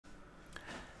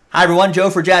Hi everyone, Joe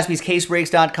for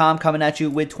JaspysCaseBreaks.com coming at you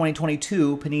with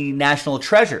 2022 Panini National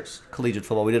Treasures Collegiate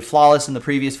Football. We did Flawless in the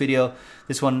previous video.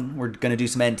 This one we're going to do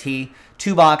some NT.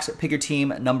 2-box, pick your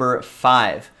team, number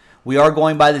 5. We are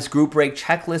going by this group break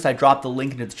checklist. I dropped the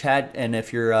link into the chat, and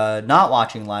if you're not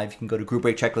watching live, you can go to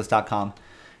groupbreakchecklist.com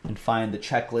and find the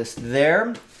checklist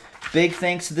there. Big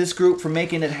thanks to this group for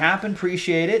making it happen.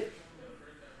 Appreciate it.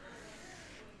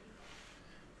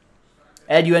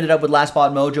 Ed, you ended up with Last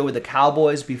Spot Mojo with the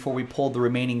Cowboys before we pulled the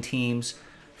remaining teams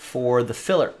for the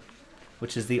filler,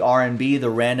 which is the R&B, the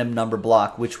random number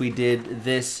block, which we did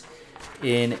this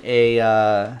in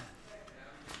a...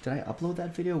 did I upload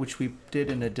that video? Which we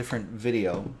did in a different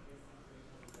video.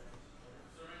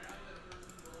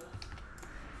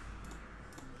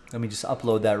 Let me just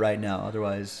upload that right now.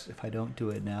 Otherwise, if I don't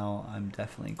do it now, I'm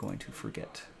definitely going to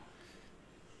forget.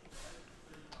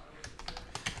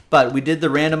 But we did the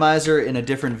randomizer in a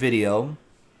different video,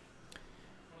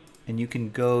 and you can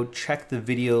go check the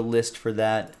video list for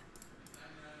that.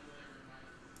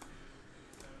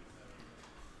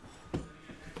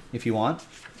 If you want.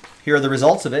 Here are the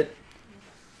results of it.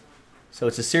 So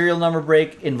it's a serial number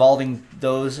break involving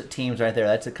those teams right there.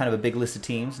 That's a kind of a big list of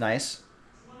teams. Nice.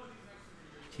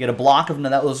 You get a block of,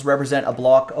 that will represent a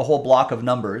whole block of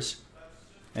numbers,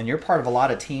 and you're part of a lot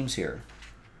of teams here.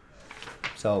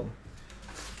 So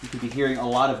you could be hearing a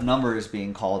lot of numbers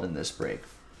being called in this break.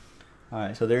 All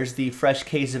right, so there's the fresh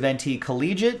case of NT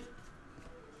Collegiate.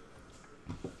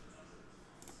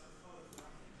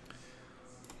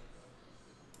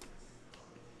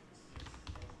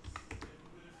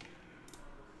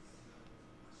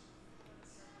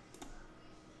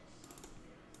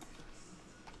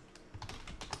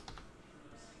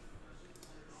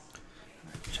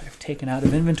 Which I've taken out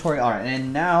of inventory. All right,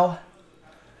 and now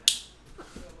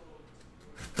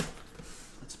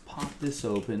this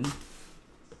open.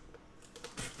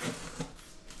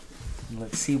 And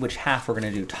let's see which half we're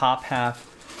going to do, top half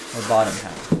or bottom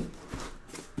half.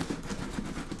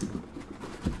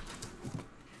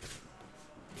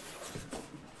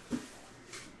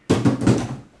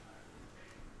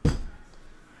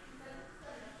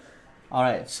 All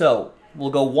right, so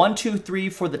we'll go 1, 2, 3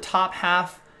 for the top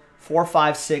half, 4,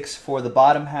 5, 6 for the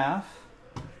bottom half.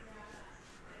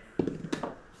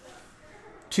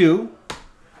 2.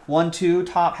 1, 2,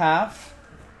 top half.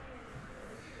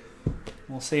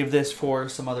 We'll save this for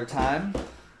some other time.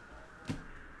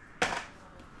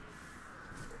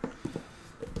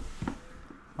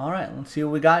 All right, let's see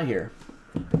what we got here.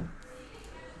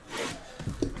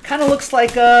 Kind of looks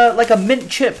like a mint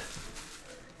chip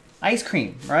ice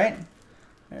cream, right?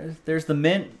 There's the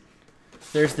mint.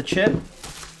 There's the chip.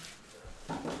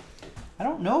 I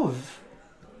don't know if...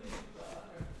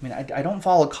 I mean, I don't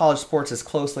follow college sports as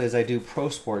closely as I do pro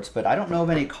sports, but I don't know of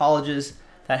any colleges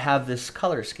that have this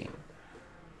color scheme.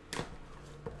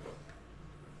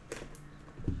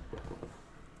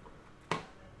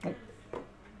 Oh. All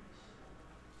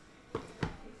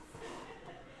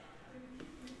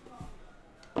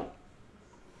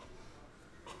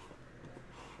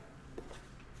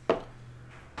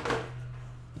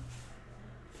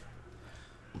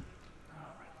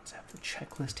right, let's have the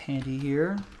checklist handy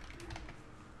here.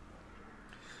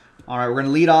 All right, we're going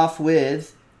to lead off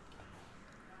with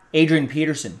Adrian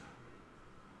Peterson.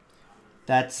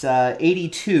 That's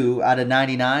 82 out of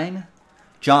 99.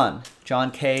 John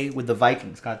K. with the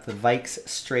Vikings. Got the Vikes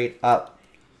straight up.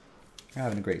 They're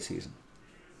having a great season.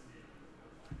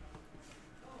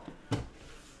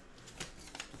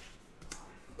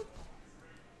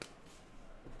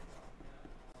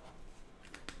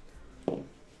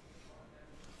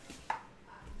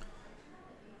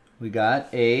 We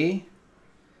got a...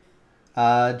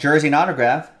 jersey and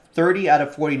autograph, 30 out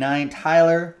of 49,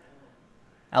 Tyler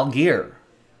Algier.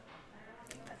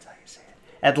 That's how you say it.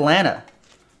 Atlanta,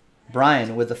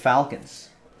 Brian with the Falcons.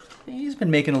 He's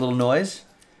been making a little noise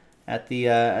at the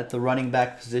running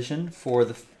back position for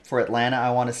Atlanta, I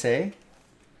want to say.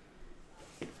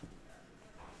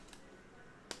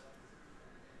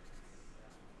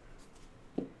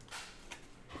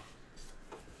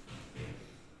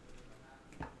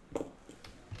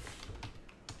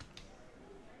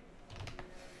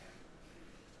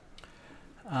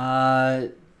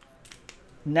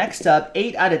 Next up,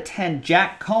 8 out of 10,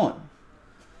 Jack Cohen.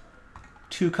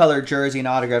 2-color jersey and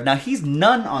autograph. Now, he's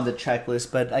none on the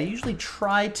checklist, but I usually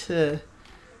try to,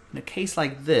 in a case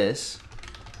like this,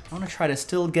 I want to try to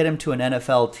still get him to an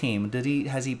NFL team.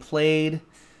 Has he played?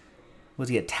 Was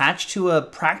he attached to a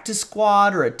practice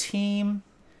squad or a team?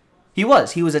 He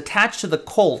was. He was attached to the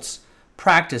Colts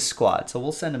practice squad, so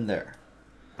we'll send him there.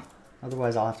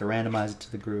 Otherwise, I'll have to randomize it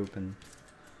to the group and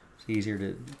It's easier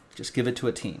to just give it to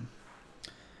a team.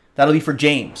 That'll be for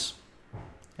James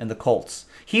and the Colts.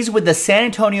 He's with the San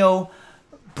Antonio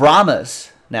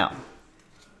Brahmas now.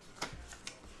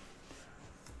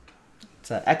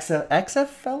 It's an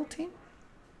XFL team?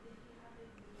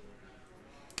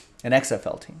 An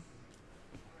XFL team.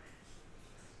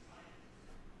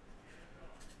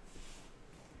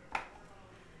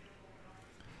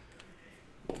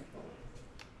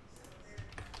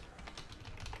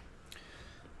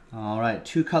 All right,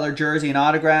 2-color jersey and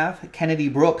autograph. Kennedy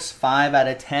Brooks, 5 out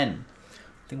of 10.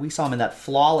 I think we saw him in that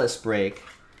flawless break.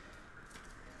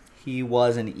 He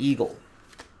was an Eagle.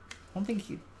 I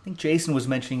think Jason was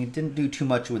mentioning he didn't do too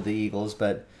much with the Eagles,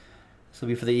 but this will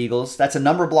be for the Eagles. That's a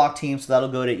number block team, so that'll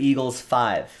go to Eagles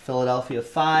 5. Philadelphia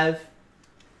 5.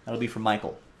 That'll be for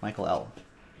Michael L.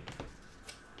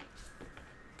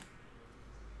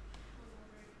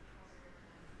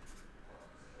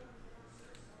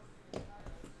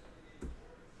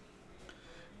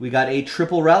 We got a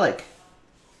triple relic.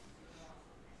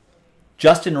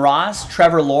 Justin Ross,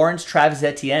 Trevor Lawrence, Travis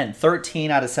Etienne.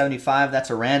 13 out of 75. That's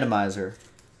a randomizer.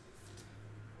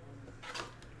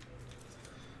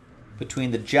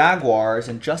 Between the Jaguars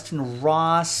and Justin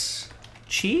Ross.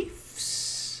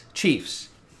 Chiefs? Chiefs.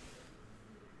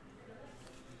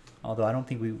 Although I don't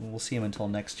think we'll see him until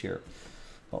next year.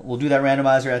 But we'll do that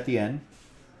randomizer at the end.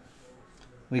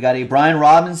 We got a Brian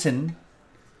Robinson.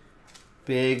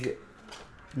 Big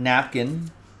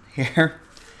napkin here.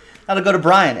 That'll go to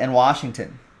Brian and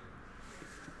Washington.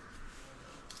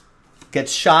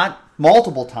 Gets shot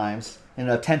multiple times in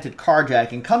an attempted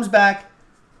carjacking. Comes back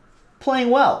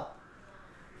playing well.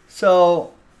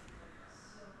 So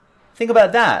think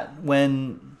about that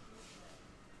when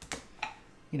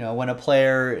when a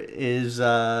player is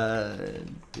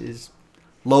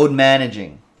load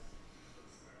managing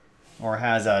or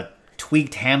has a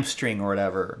tweaked hamstring or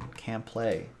whatever, can't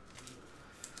play.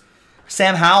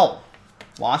 Sam Howell,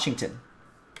 Washington.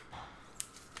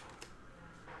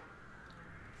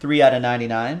 3 out of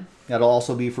 99. That'll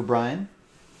also be for Brian.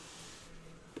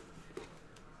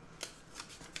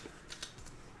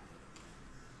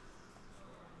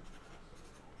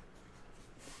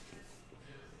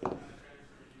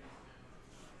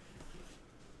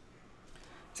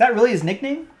 Is that really his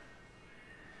nickname?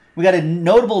 We got a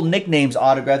notable nicknames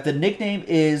autograph. The nickname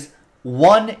is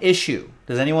One Issue.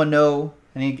 Does anyone know?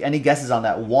 Any guesses on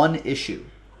that? One Issue.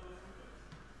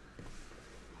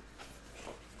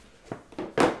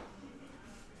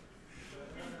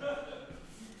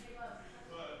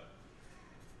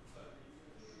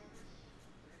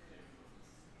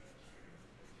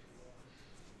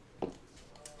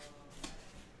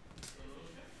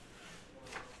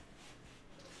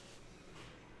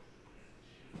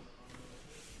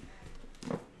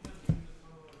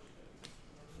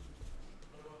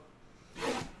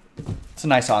 It's a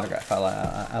nice autograph.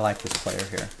 I like this player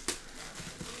here.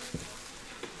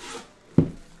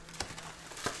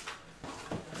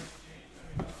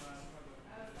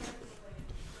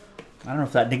 I don't know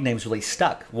if that nickname's really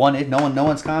stuck. No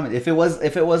one's commented. If it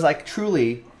was like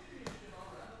truly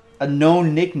a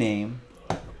known nickname,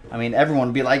 I mean, everyone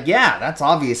would be like, yeah, that's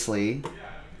obviously.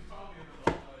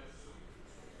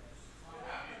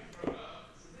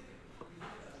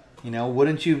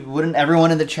 Wouldn't everyone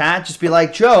in the chat just be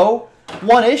like, Joe,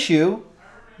 One Issue,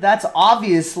 that's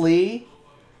obviously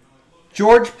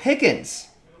George Pickens.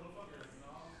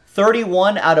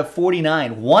 31 out of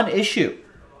 49. One Issue.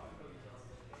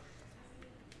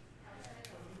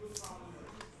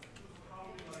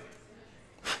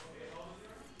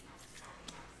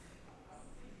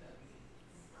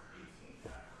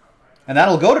 And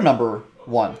that'll go to number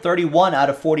 1. 31 out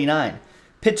of 49.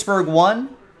 Pittsburgh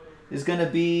 1 is going to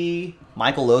be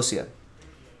Michael Losia.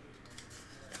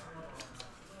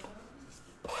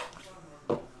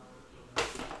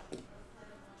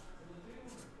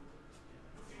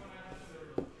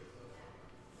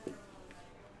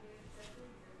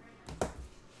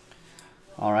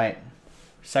 All right.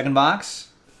 Second box.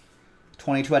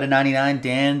 22 out of 99.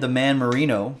 Dan the Man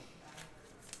Marino.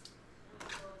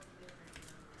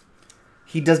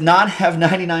 He does not have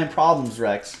 99 problems,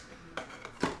 Rex.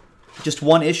 Just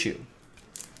one issue.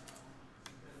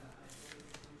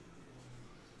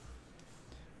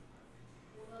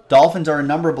 Dolphins are a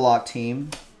number block team.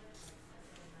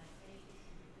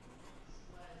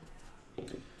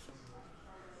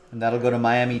 And that'll go to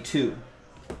Miami 2.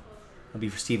 That'll be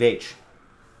for Steve H.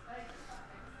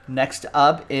 Next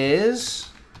up is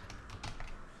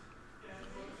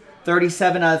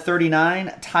 37 out of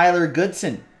 39, Tyler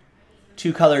Goodson.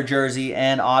 2-color jersey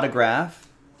and autograph.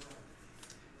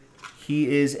 He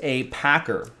is a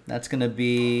Packer. That's going to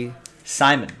be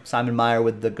Simon Meyer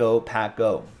with the Go Pack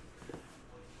Go.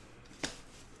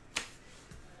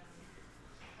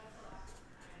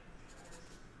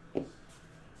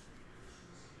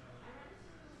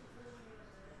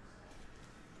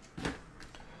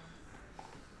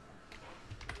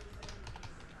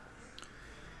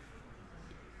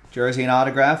 Jersey and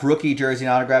autograph, rookie jersey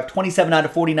and autograph, 27 out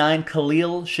of 49,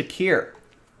 Khalil Shakir.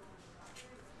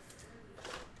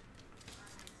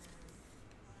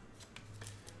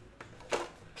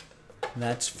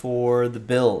 That's for the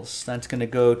Bills. That's going to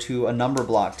go to a number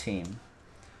block team.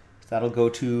 That'll go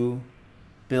to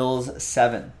Bills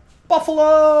 7.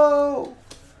 Buffalo!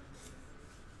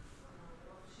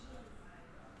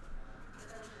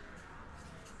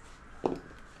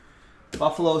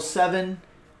 Buffalo 7,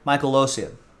 Michael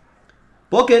Losia.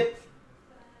 Book it.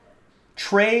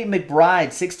 Trey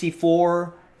McBride,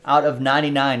 64 out of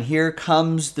 99. Here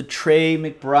comes the Trey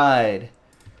McBride.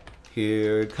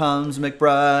 Here comes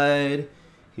McBride.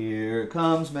 Here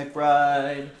comes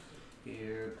McBride.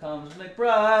 Here comes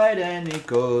McBride. And it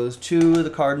goes to the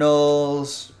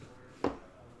Cardinals.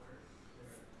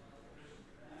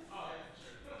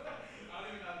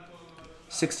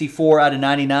 $64 out of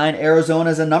 99.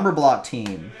 Arizona's a number block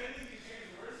team.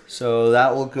 So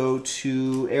that will go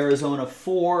to Arizona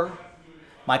 4,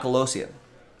 Michael Losia.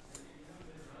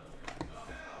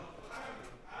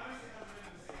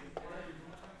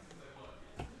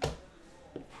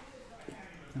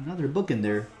 Another book in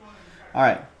there. All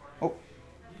right. Oh,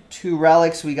 2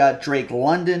 relics. We got Drake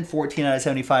London, 14 out of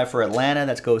 75 for Atlanta.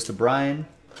 That goes to Brian.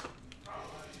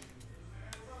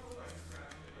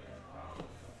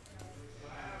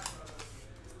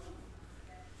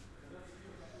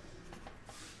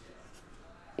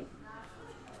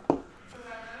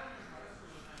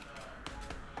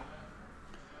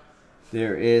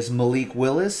 There is Malik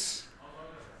Willis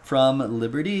from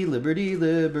Liberty.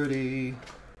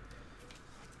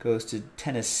 Goes to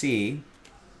Tennessee.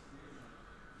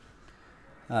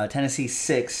 Tennessee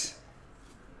 6.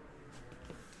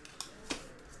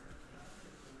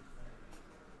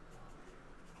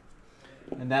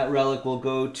 And that relic will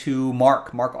go to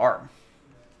Mark R.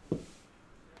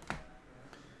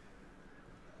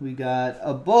 We got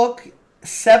a book,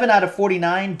 7 out of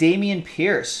 49, Dameon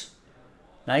Pierce.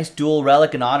 Nice dual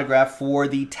relic and autograph for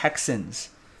the Texans.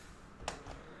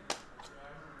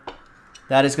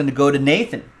 That is going to go to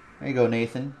Nathan. There you go,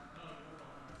 Nathan.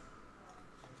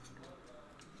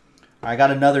 I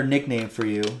got another nickname for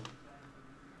you.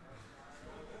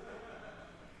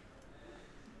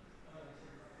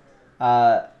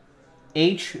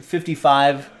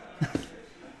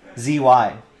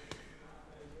 H55ZY.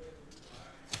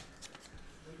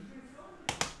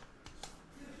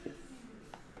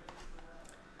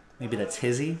 Maybe that's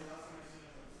Hizzy.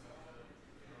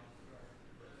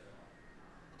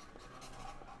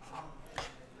 All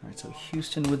right, so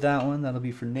Houston with that one. That'll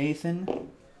be for Nathan.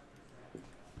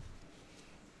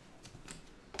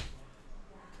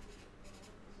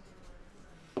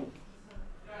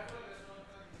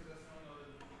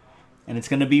 And it's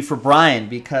going to be for Brian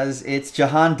because it's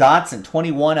Jahan Dotson,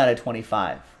 21 out of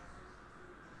 25.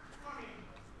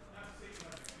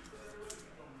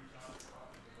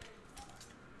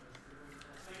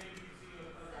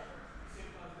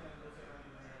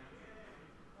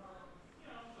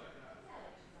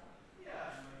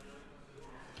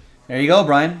 There you go,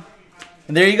 Brian.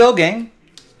 And there you go, gang.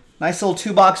 Nice little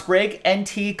 2-box break.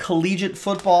 NT Collegiate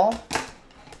Football.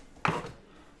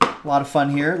 A lot of fun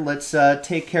here. Let's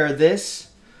take care of this.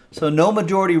 So no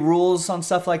majority rules on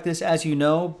stuff like this, as you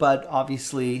know, but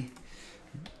obviously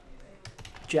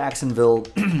Jacksonville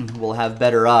will have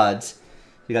better odds.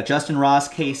 We got Justin Ross,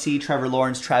 KC, Trevor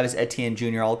Lawrence, Travis Etienne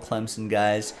Jr., all Clemson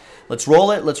guys. Let's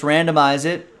roll it. Let's randomize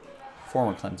it.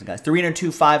 Former Clemson guys.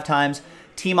 302 5 times.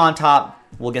 Team on top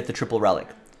will get the triple relic.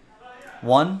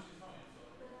 1,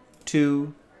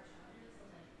 2,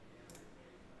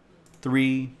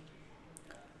 3,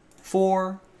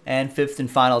 4, and 5th and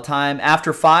final time.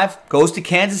 After 5 goes to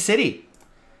Kansas City.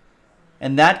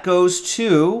 And that goes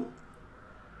to...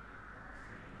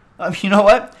 you know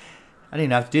what? I didn't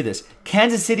even have to do this.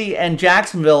 Kansas City and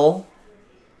Jacksonville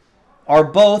are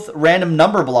both random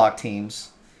number block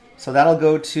teams. So that'll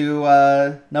go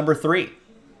to number 3.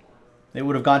 It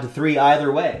would have gone to 3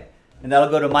 either way. And that'll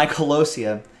go to Michael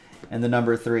Losia and the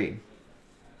number 3.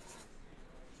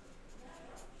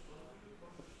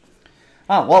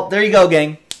 Oh, well, there you go,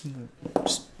 gang.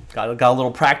 Just got a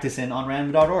little practice in on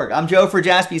random.org. I'm Joe for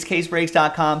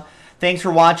JaspysCaseBreaks.com. Thanks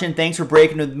for watching. Thanks for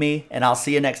breaking with me. And I'll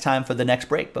see you next time for the next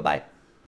break. Bye-bye.